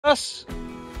Us?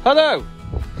 Hello?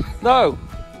 No.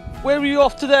 Where are you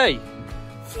off today?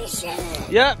 Fishing.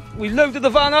 Yeah, we loaded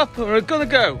the van up and we're gonna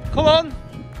go. Come on.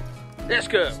 Let's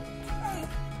go.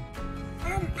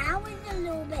 I was a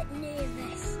little bit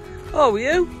nervous. Oh, were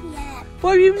you? Yeah.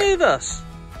 Why were you nervous?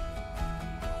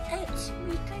 It's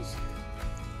because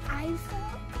I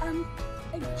thought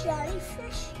a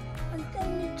jellyfish was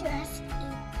going to just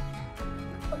eat.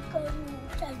 I'm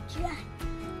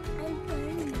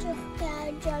going to get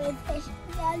a jellyfish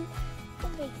and then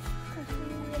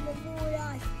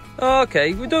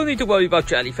Okay, we don't need to worry about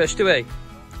jellyfish, do we?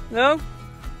 No?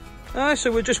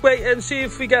 So we'll just wait and see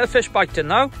if we get a fish biting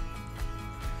now.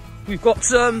 We've got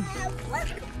some...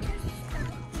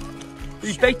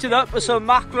 We've baited up with some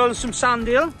mackerel and some sand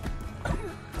eel.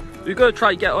 We've got to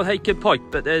try and get on Haken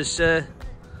Point, but there's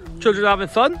children having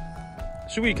fun.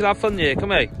 So we can have fun here,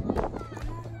 come here.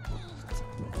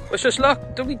 Let's just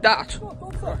look, don't need that.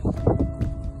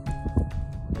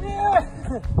 Yeah.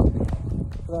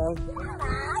 Hello.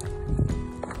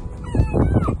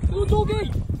 Little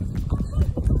doggy.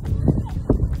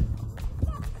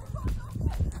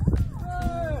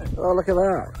 Oh, look at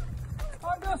that.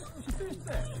 Angus, it's your first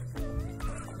fish.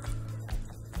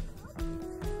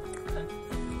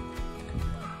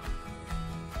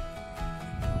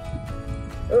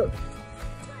 Oh.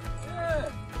 Yeah.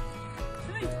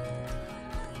 See?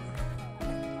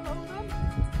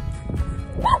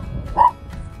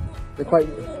 They're quite...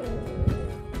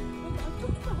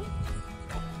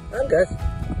 Angus.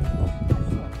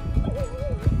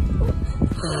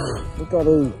 Look at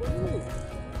him.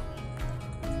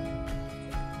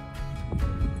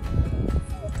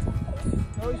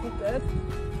 No, he's not dead.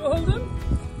 Go hold him.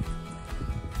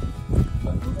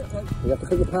 You have to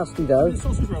put your pasty down. The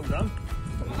sausage roll down.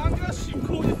 Well, Angus, you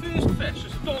caught your first fish.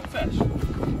 It's a dogfish.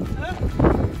 Huh?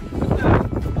 Yeah.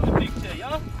 Not a big tea,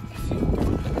 huh?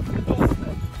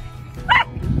 Dogfish.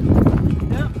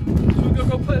 Yeah. So we're going to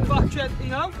go put it back gently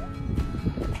now.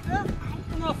 Yeah.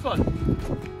 And have fun.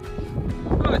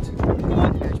 Right. Come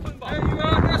on. Let's put him back. There you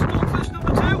are. That's dogfish number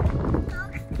 2.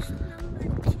 Dogfish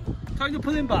number 2. Time to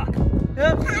put him back.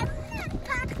 Yeah.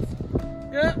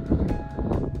 Yeah.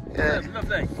 Yeah.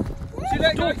 Lovely. See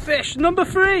that dogfish number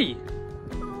 3.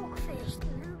 Dogfish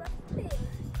number 3.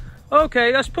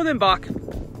 Okay, let's put him back.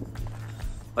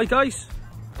 Right guys,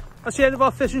 that's the end of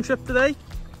our fishing trip today.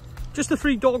 Just the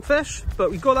 3 dogfish,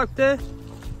 but we got out there.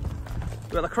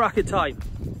 We had a cracking time.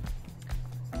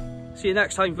 See you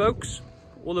next time folks.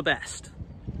 All the best.